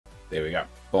There we go.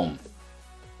 Boom.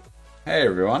 Hey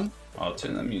everyone. I'll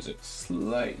turn the music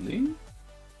slightly.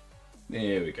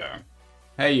 There we go.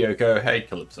 Hey Yoko. Hey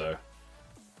Calypso.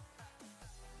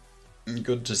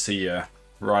 Good to see you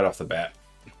right off the bat.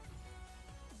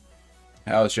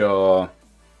 How's your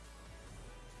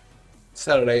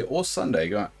Saturday or Sunday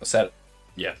going?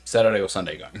 Saturday or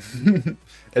Sunday going.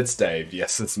 It's Dave.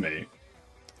 Yes, it's me.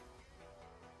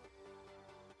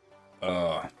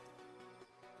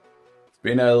 It's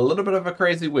been a little bit of a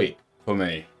crazy week for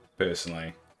me,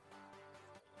 personally.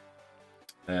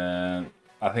 I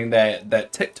think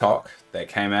that TikTok that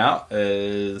came out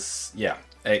is, yeah,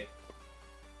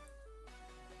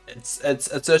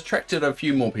 it's attracted a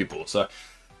few more people. So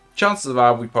chances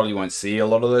are we probably won't see a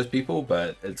lot of those people,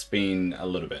 but it's been a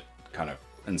little bit kind of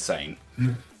insane.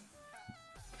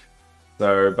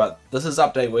 So, but this is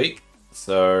update week,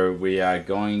 so we are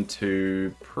going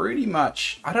to pretty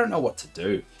much, I don't know what to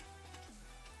do.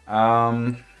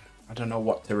 I don't know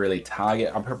what to really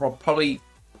target. I probably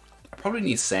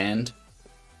need sand.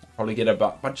 I'll probably get a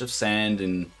bunch of sand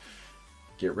and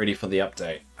get ready for the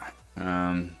update.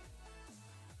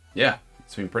 Yeah,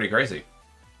 it's been pretty crazy.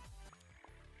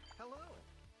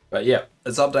 But yeah,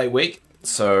 it's update week,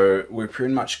 so we're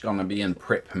pretty much gonna be in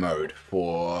prep mode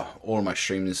for all of my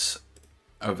streams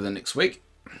over the next week.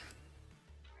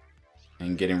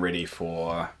 And getting ready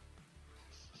for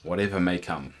whatever may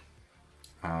come.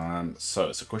 So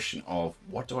it's a question of,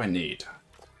 what do I need?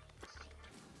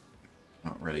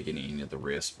 Not really getting any of the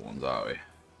rare spawns, are we?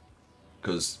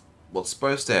 Because what's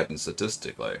supposed to happen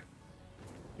statistically,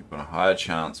 you've got a higher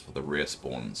chance for the rare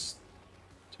spawns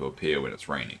to appear when it's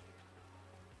raining.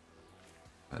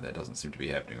 But that doesn't seem to be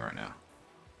happening right now.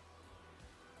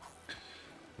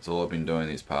 That's all I've been doing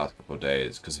these past couple of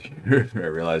days, because I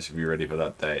realized you'll be ready for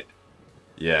that date.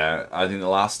 Yeah, I think the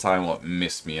last time what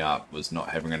messed me up was not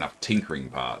having enough tinkering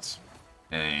parts.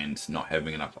 And not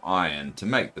having enough iron to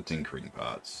make the tinkering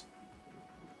parts.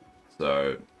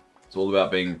 So, it's all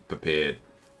about being prepared.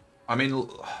 I mean,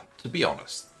 to be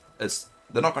honest,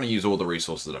 they're not going to use all the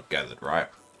resources that I've gathered, right?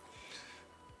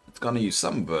 It's going to use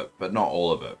some of it, but not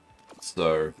all of it.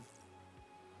 So,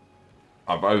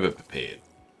 I've over-prepared.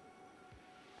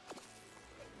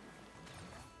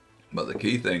 But the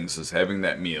key things is having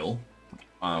that meal,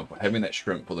 having that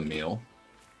shrimp for the meal,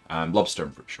 lobster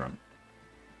and shrimp,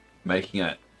 making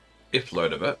an if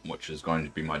load of it, which is going to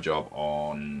be my job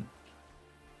on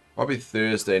probably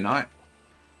Thursday night.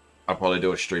 I'll probably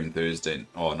do a stream Thursday,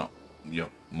 or not, you know,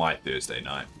 my Thursday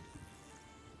night,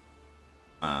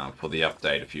 for the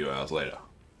update a few hours later.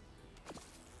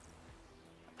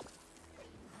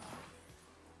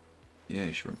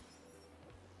 Yeah, shrimp.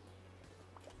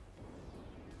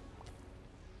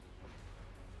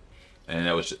 And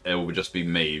it would just be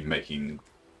me making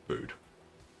food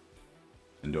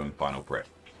and doing final prep.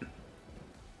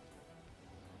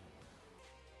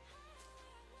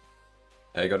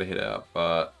 I gotta head out,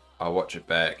 but I'll watch it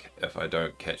back if I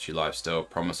don't catch you live still.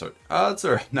 Promise. Oh, it's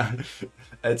alright. No,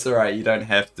 it's alright. You don't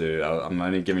have to. I'm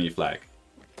only giving you flack.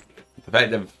 The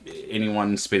fact that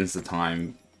anyone spends the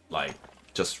time, like,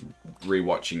 just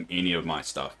rewatching any of my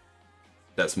stuff,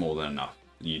 that's more than enough.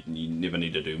 You never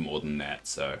need to do more than that,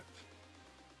 so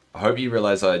I hope you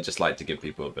realize I just like to give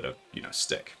people a bit of, you know,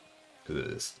 stick. Because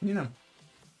it is, you know,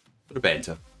 a bit of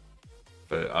banter.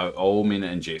 But all mean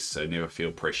it in jest, so never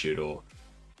feel pressured or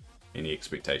any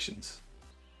expectations.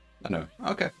 I know.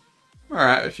 Okay.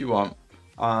 Alright, if you want.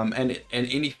 And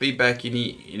any feedback,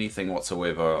 anything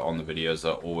whatsoever on the videos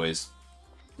are always,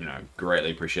 you know,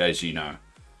 greatly appreciated, you know.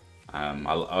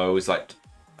 I always like to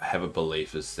have a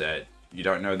belief is that you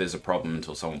don't know there's a problem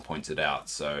until someone points it out,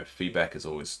 so feedback is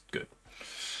always good.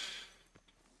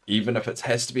 Even if it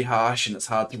has to be harsh and it's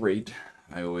hard to read,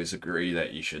 I always agree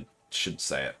that you should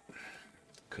say it,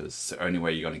 because it's the only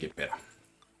way you're going to get better.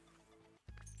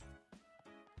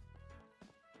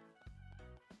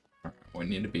 We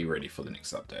need to be ready for the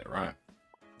next update, right?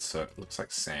 So it looks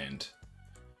like sand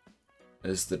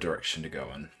is the direction to go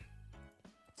in.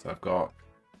 So I've got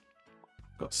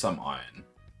some iron,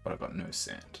 but I've got no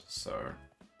sand. So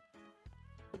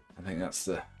I think that's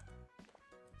the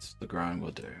grind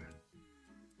we'll do.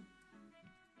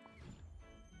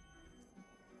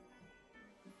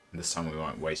 This time we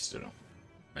won't waste it on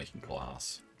making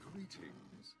glass.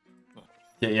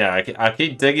 Yeah, I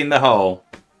keep digging the hole.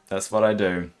 That's what I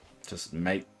do. Just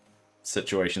make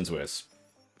situations worse.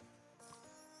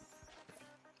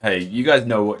 Hey, you guys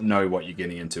know what you're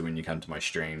getting into when you come to my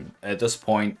stream. At this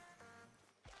point,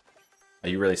 are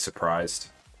you really surprised?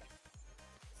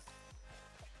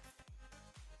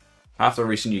 Half the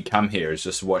reason you come here is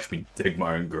just to watch me dig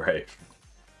my own grave.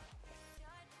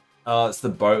 It's the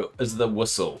boat. It's the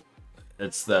whistle.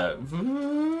 It's the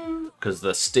because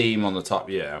the steam on the top.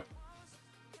 Yeah.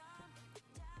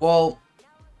 Well,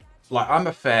 like I'm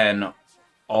a fan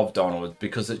of Donald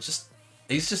because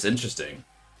he's just interesting.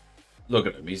 Look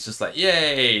at him. He's just like,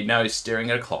 yay! Now he's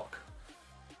staring at a clock.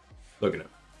 Look at him.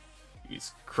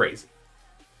 He's crazy.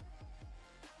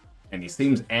 And he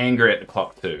seems angry at the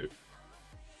clock too.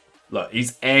 Look,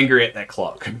 he's angry at that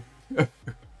clock.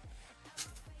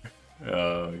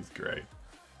 Oh, he's great.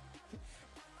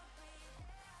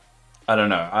 I don't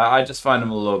know. I just find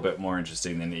him a little bit more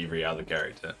interesting than every other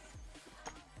character.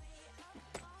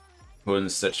 Pooh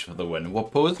and Stitch for the win. Well,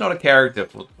 Pooh is not a character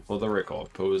for the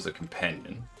record. Pooh is a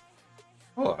companion.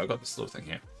 Oh, I got this little thing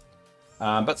here.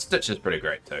 But Stitch is pretty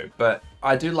great too. But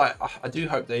I do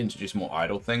hope they introduce more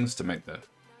idle things to make the,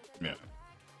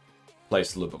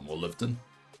 place a little bit more lived in.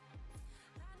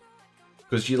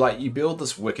 Because you build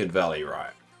this wicked valley,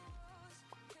 right?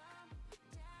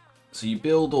 So you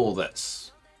build all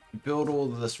this. You build all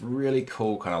this really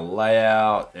cool kind of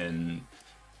layout and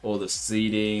all the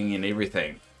seating and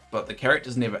everything. But the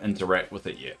characters never interact with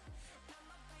it yet.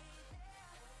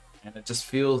 And it just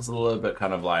feels a little bit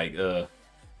kind of like,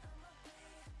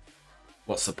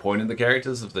 what's the point of the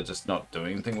characters if they're just not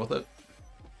doing anything with it?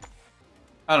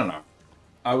 I don't know.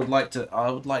 I would like to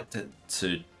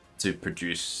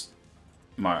produce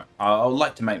I would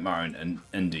like to make my own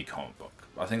indie comic book.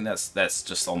 I think that's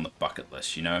just on the bucket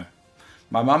list,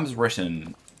 My mum's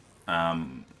written,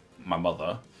 my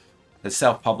mother has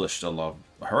self-published a lot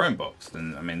of her own books,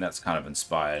 and I mean that's kind of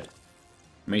inspired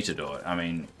me to do it. I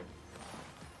mean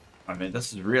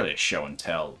this is really a show and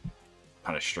tell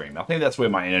kind of stream. I think that's where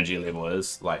my energy level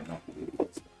is. Like,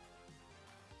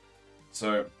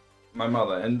 so my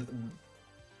mother, and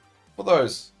for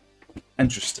those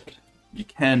interested, you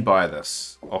can buy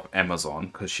this off Amazon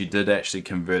because she did actually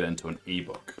convert it into an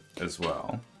ebook as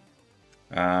well.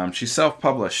 She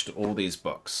self-published all these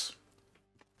books,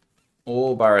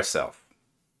 all by herself.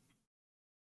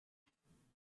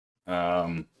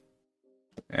 And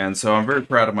so I'm very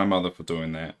proud of my mother for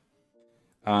doing that.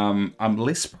 I'm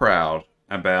less proud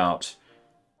about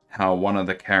how one of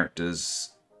the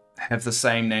characters have the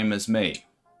same name as me.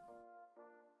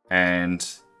 And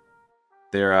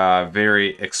there are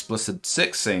very explicit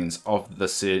sex scenes of the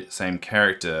same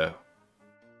character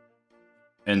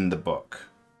in the book.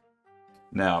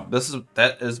 Now,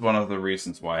 that is one of the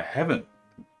reasons why I haven't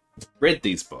read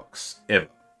these books ever.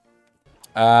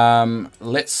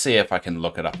 Let's see if I can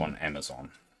look it up on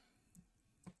Amazon.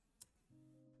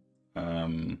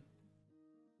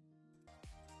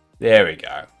 There we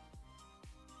go.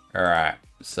 Alright,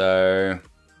 so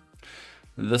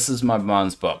this is my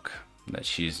mum's book that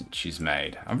she's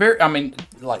made.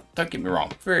 Don't get me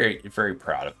wrong, very, very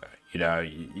proud of her.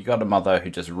 You got a mother who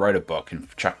just wrote a book and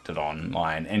chucked it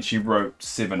online, and she wrote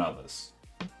 7 others.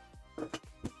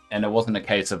 And it wasn't a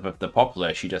case of if they're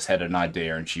popular, she just had an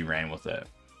idea and she ran with it.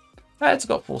 It's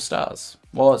got 4 stars.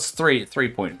 Well, it's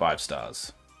 3.5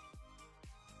 stars.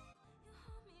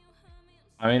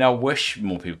 I mean, I wish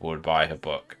more people would buy her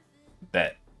book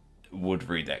that would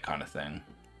read that kind of thing.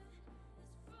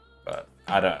 But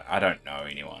I don't know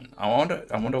anyone. I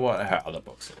wonder what her other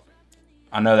books are like.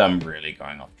 I know that I'm really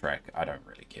going off track. I don't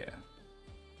really care.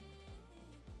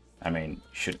 I mean, you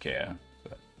should care.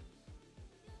 But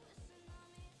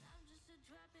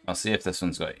I'll see if this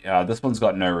one's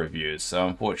got no reviews. So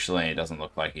unfortunately, it doesn't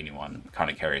look like anyone kind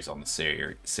of carries on the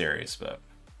series. But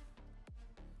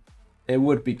it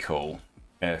would be cool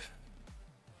if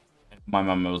my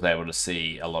mum was able to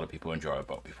see a lot of people enjoy a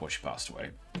book before she passed away.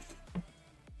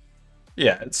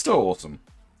 Yeah, it's still awesome.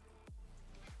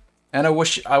 And I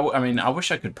wish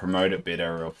I could promote it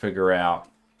better or figure out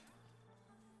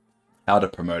how to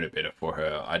promote it better for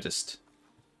her. I don't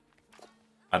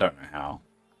know how.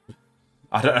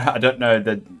 I don't know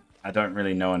that I don't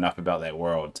really know enough about that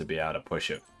world to be able to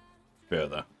push it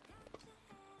further.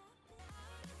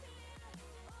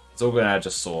 It's all going to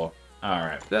just saw.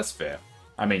 Alright, that's fair.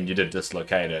 I mean, you did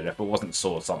dislocate it. If it wasn't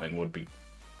sore, something would be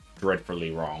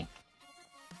dreadfully wrong.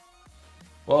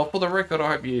 Well, for the record, I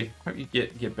hope you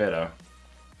get better.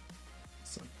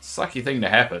 It's a sucky thing to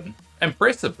happen.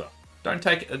 Impressive though. Don't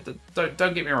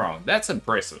get me wrong. That's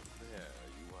impressive.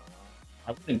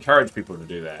 I would encourage people to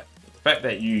do that. The fact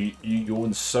that you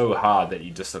yawned so hard that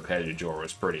you dislocated your jaw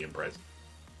is pretty impressive.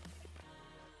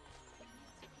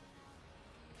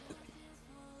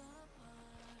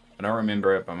 I don't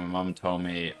remember it, but my mum told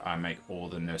me I make all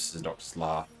the nurses and doctors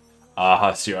laugh.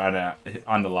 So you're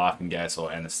under laughing gas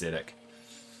or anesthetic.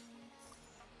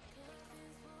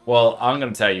 Well, I'm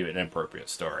going to tell you an inappropriate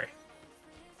story.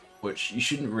 Which you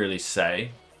shouldn't really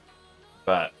say,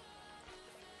 but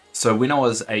So when I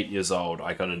was 8 years old,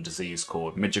 I got a disease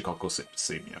called meningococcal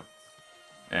septicemia.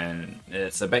 And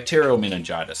it's a bacterial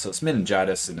meningitis. So it's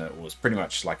meningitis, and it was pretty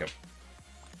much like a...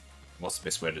 What's the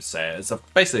best way to say it? It's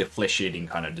basically a flesh-eating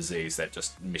kind of disease that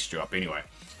just messed you up anyway.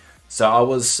 So I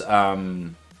was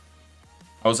in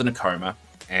a coma,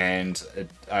 and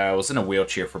I was in a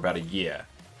wheelchair for about a year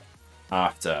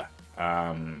after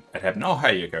it happened. Oh,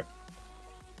 hey, you go.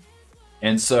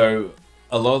 And so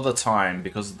a lot of the time,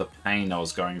 because of the pain I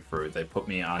was going through, they put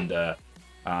me under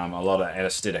a lot of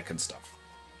anesthetic and stuff.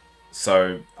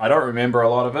 So I don't remember a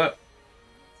lot of it,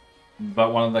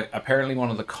 but apparently one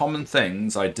of the common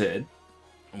things I did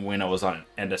when I was on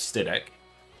anesthetic,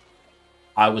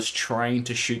 I was trying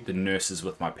to shoot the nurses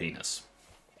with my penis.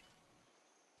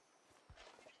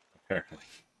 Apparently.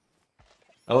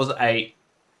 I was 8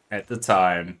 at the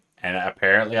time, and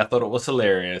apparently I thought it was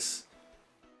hilarious,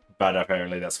 but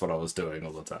apparently that's what I was doing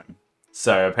all the time.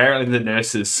 So apparently the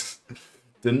nurses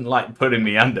didn't like putting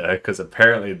me under, because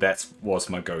apparently that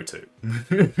was my go-to.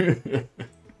 Did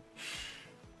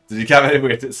you come in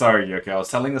with it? Sorry, Yuki. I was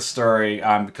telling the story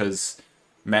because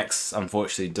Max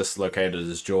unfortunately dislocated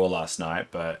his jaw last night,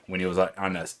 but when he was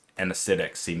on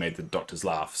anesthetics, he made the doctors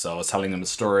laugh. So I was telling them the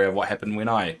story of what happened when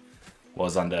I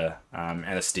was under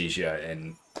anesthesia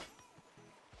and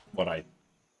what I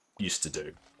used to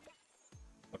do.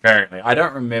 Apparently, I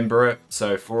don't remember it,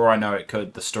 so for all I know,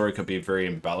 the story could be very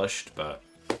embellished, but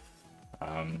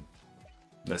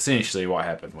essentially what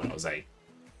happened when I was 8.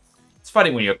 It's funny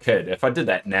when you're a kid. If I did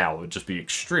that now, it would just be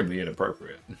extremely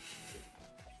inappropriate.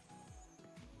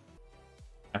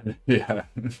 Yeah.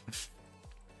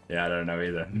 Yeah, I don't know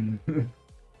either.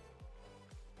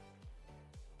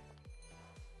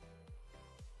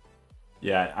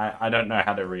 Yeah, I don't know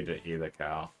how to read it either,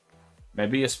 Cal.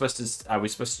 Maybe you're supposed to... Are we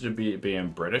supposed to be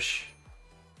in British?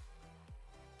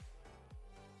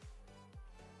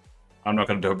 I'm not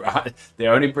going to do it. The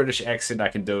only British accent I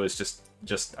can do is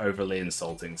just overly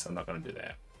insulting, so I'm not going to do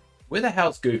that. Where the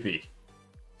hell's Goofy?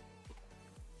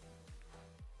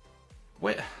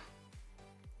 Where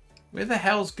the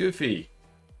hell's Goofy?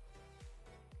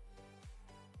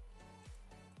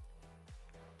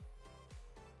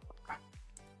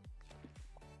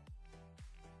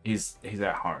 He's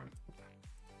at home.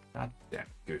 God damn,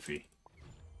 Goofy.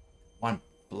 One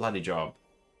bloody job.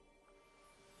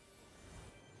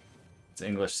 It's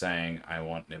English saying, I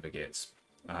want never gets.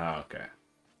 Ah, okay.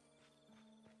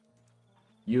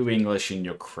 You English and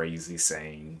your crazy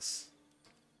sayings.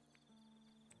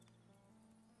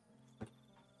 I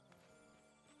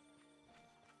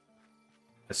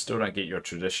still don't get your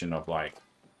tradition of, like,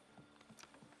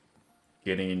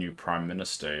 getting a new Prime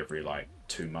Minister every, like,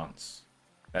 2 months.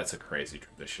 That's a crazy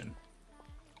tradition.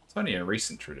 It's only a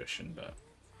recent tradition, but...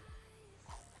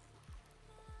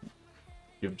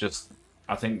 You've just...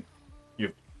 I think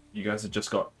you guys have just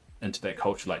got into that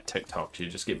culture like TikTok. You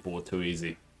just get bored too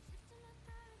easy.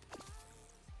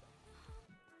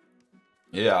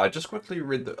 Yeah, I just quickly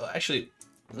read the... Actually,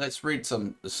 let's read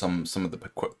some of the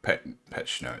quick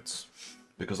patch notes.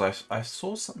 Because I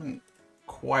saw something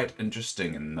quite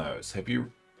interesting in those. Have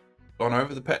you gone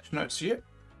over the patch notes yet?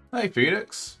 Hey,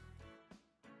 Felix.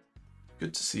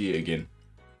 Good to see you again.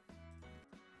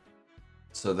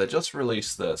 So they just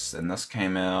released this, and this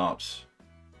came out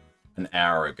an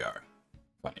hour ago,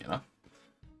 funny enough.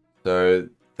 So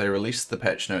they released the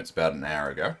patch notes about an hour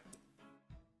ago.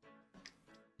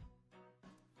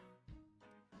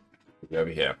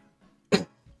 Over here.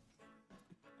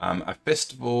 A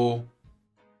festival.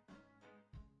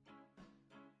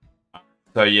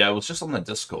 So yeah, it was just on the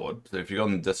Discord. So if you go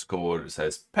on the Discord, it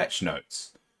says patch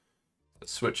notes.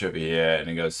 Let's switch over here, and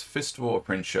it goes Festival of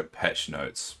Friendship patch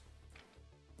notes.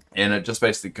 And it just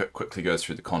basically quickly goes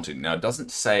through the content. Now it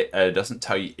doesn't say, it doesn't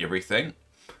tell you everything,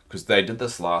 because they did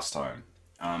this last time.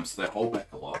 So they hold back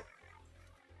a lot.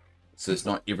 So it's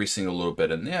not every single little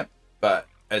bit in there, but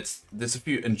there's a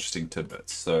few interesting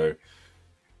tidbits. So,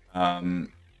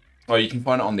 oh, you can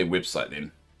find it on their website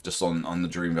then, just on the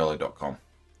dreamvalley.com.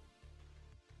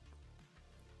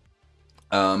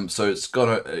 So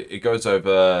it goes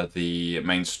over the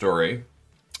main story.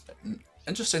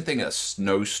 Interesting thing, a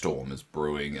snowstorm is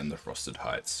brewing in the Frosted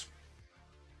Heights.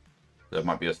 There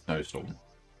might be a snowstorm.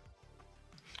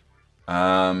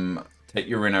 Take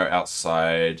your reno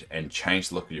outside and change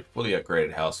the look of your fully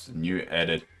upgraded house with new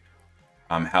added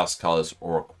house colors,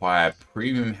 or acquire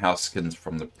premium house skins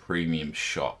from the premium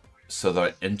shop. So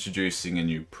they're introducing a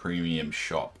new premium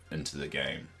shop into the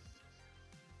game.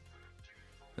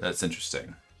 That's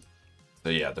interesting. So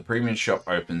yeah, the premium shop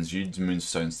opens, use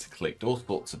moonstones to collect all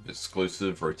sorts of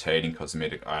exclusive rotating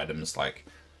cosmetic items like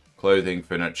clothing,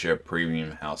 furniture,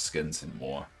 premium house skins, and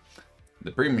more.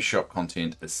 The premium shop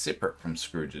content is separate from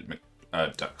Scrooge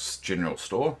Duck's general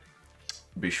store.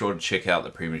 Be sure to check out the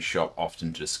premium shop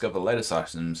often to discover the latest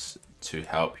items to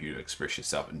help you express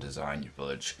yourself and design your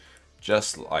village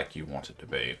just like you want it to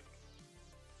be.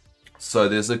 So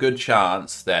there's a good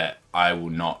chance that I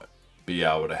will not be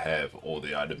able to have all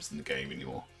the items in the game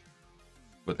anymore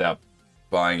without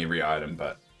buying every item,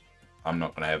 but I'm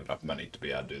not going to have enough money to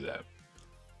be able to do that.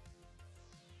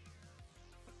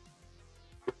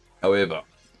 However,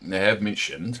 they have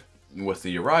mentioned, with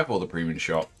the arrival of the premium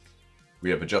shop, we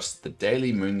have adjusted the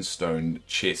daily moonstone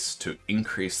chests to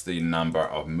increase the number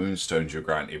of moonstones you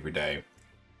grant every day.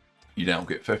 You now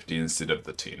get 50 instead of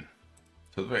the 10.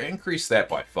 So they increased that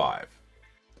by 5.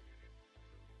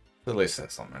 At least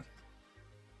that's something.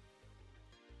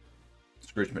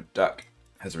 Scrooge McDuck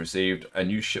has received a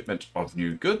new shipment of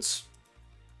new goods.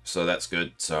 So that's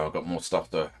good. So I've got more stuff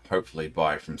to hopefully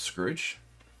buy from Scrooge.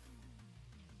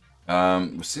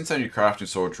 We've seen some new crafting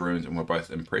storage rooms and we're both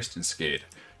impressed and scared.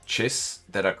 Chests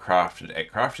that are crafted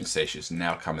at crafting stations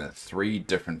now come in 3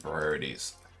 different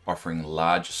varieties, offering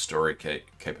large storage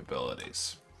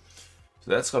capabilities.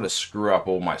 So that's got to screw up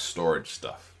all my storage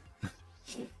stuff.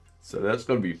 So that's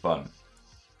going to be fun.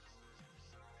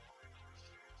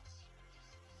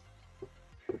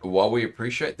 While we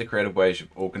appreciate the creative ways you've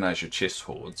organized your chest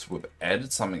hoards, we've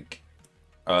added something,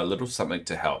 a little something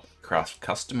to help. Craft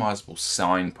customizable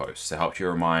signposts to help you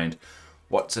remind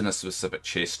what's in a specific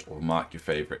chest or mark your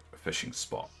favorite fishing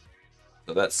spot.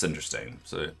 So that's interesting.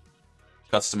 So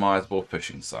customizable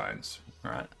fishing signs,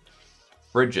 right?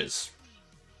 Fridges.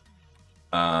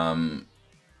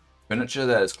 Furniture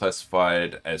that is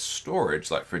classified as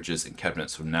storage, like fridges and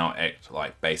cabinets, will now act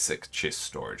like basic chest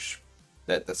storage.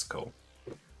 That's cool.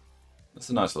 That's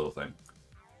a nice little thing.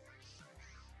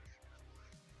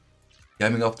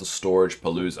 Gaming off the storage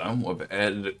palooza, we've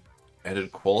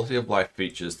added quality of life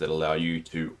features that allow you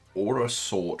to auto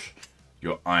sort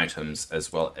your items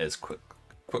as well as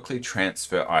quickly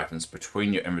transfer items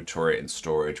between your inventory and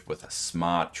storage with a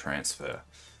smart transfer.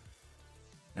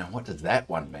 Now, what does that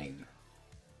one mean?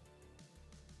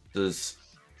 So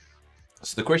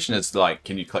the question is, like,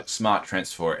 can you click smart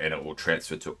transfer and it will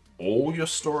transfer to all your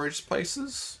storage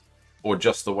places or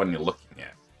just the one you're looking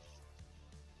at?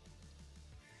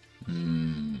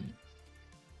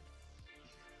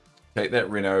 Take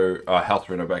that health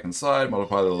reno back inside,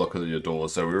 modify the look of your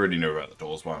doors. So we already knew about the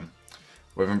doors one.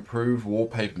 We've improved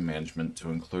wallpaper management to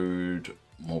include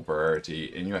more variety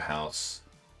in your house.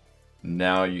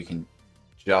 Now you can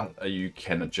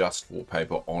adjust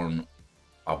wallpaper on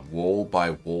a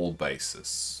wall-by-wall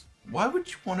basis. Why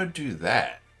would you want to do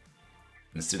that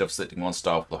instead of selecting one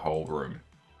style for the whole room?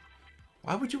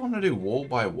 Why would you want to do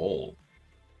wall-by-wall?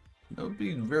 That would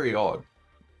be very odd,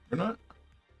 wouldn't it?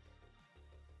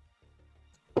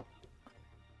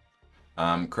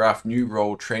 Craft new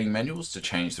role training manuals to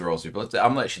change the roles you've built.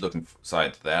 I'm actually looking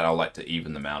forward to that. I like to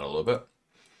even them out a little bit.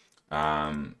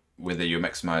 Whether you're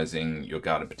maximizing your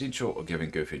garden potential or giving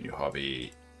Goofy a new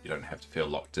hobby, you don't have to feel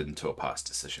locked into a past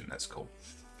decision. That's cool.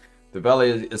 The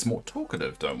valley is more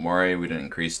talkative. Don't worry, we didn't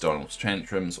increase Donald's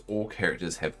tantrums. All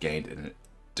characters have gained an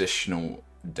additional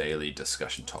daily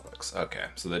discussion topics. Okay,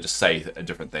 so they just say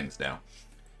different things now.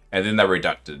 And then they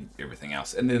reducted everything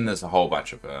else. And then there's a whole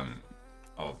bunch of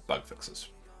bug fixes.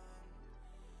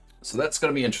 So that's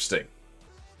going to be interesting.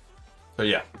 So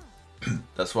yeah,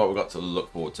 that's what we've got to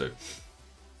look forward to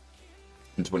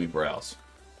in 24 hours.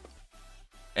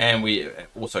 And we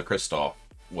also, Kristoff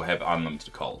will have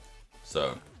unlimited coal.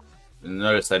 So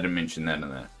notice they didn't mention that in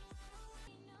there.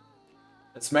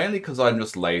 It's mainly because I'm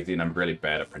just lazy and I'm really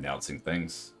bad at pronouncing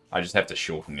things. I just have to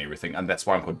shorten everything, and that's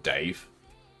why I'm called Dave.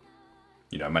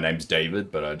 You know, my name's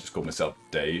David, but I just call myself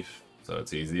Dave, so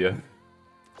it's easier.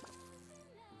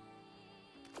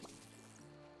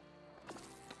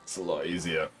 It's a lot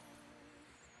easier.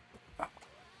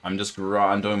 I'm just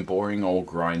doing boring old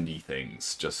grindy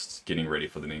things, just getting ready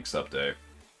for the next update.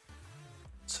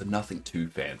 So nothing too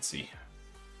fancy.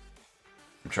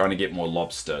 I'm trying to get more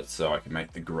lobster so I can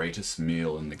make the greatest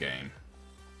meal in the game.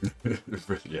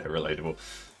 Yeah, relatable.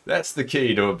 That's the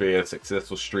key to being a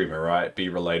successful streamer, right? Be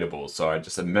relatable. So I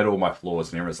just admit all my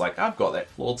flaws and everyone's like, I've got that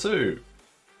flaw too.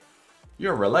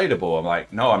 You're relatable. I'm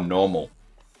like, no, I'm normal.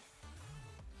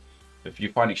 If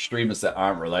you find streamers that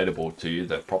aren't relatable to you,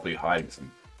 they're probably hiding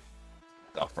some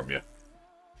stuff from you.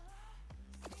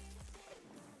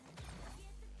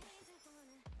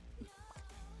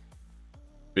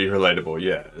 Be relatable,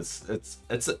 yeah. It's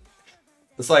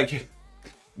like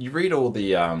you read all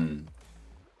the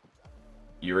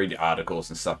you read articles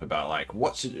and stuff about like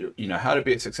how to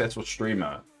be a successful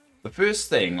streamer, The first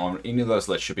thing on any of those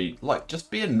lists should be, like, just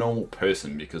be a normal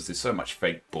person, because there's so much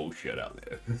fake bullshit out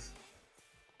there.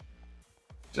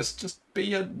 just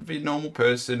be a normal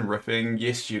person riffing.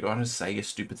 Yes, you're gonna say a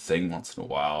stupid thing once in a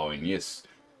while, and yes,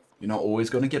 you're not always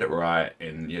gonna get it right,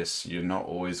 and yes, you're not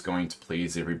always going to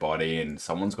please everybody, and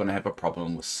someone's gonna have a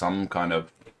problem with some kind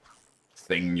of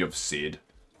thing you've said.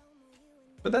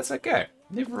 But that's okay.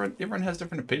 Everyone has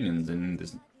different opinions, and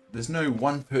there's no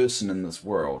one person in this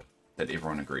world that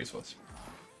everyone agrees with.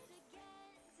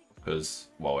 Because,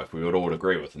 well, if we would all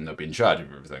agree with them, they'd be in charge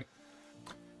of everything.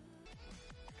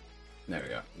 There we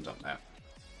go, I'm done that.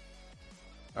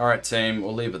 Alright team,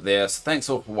 we'll leave it there. So thanks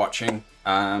all for watching.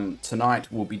 Tonight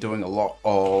we'll be doing a lot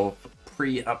of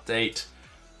pre-update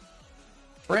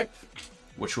prep,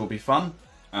 which will be fun,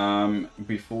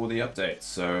 before the update.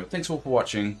 So thanks all for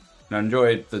watching. And I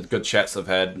enjoyed the good chats I've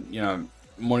had. You know,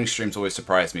 morning streams always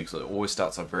surprise me, because it always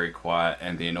starts off very quiet,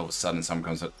 and then all of a sudden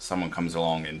someone comes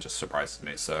along and just surprises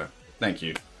me. So thank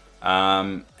you.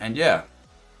 And yeah,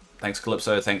 thanks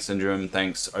Calypso, thanks Syndrome,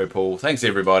 thanks Opal, thanks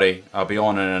everybody. I'll be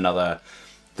on in another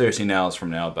 13 hours from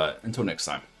now, but until next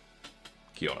time,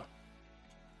 kia ora.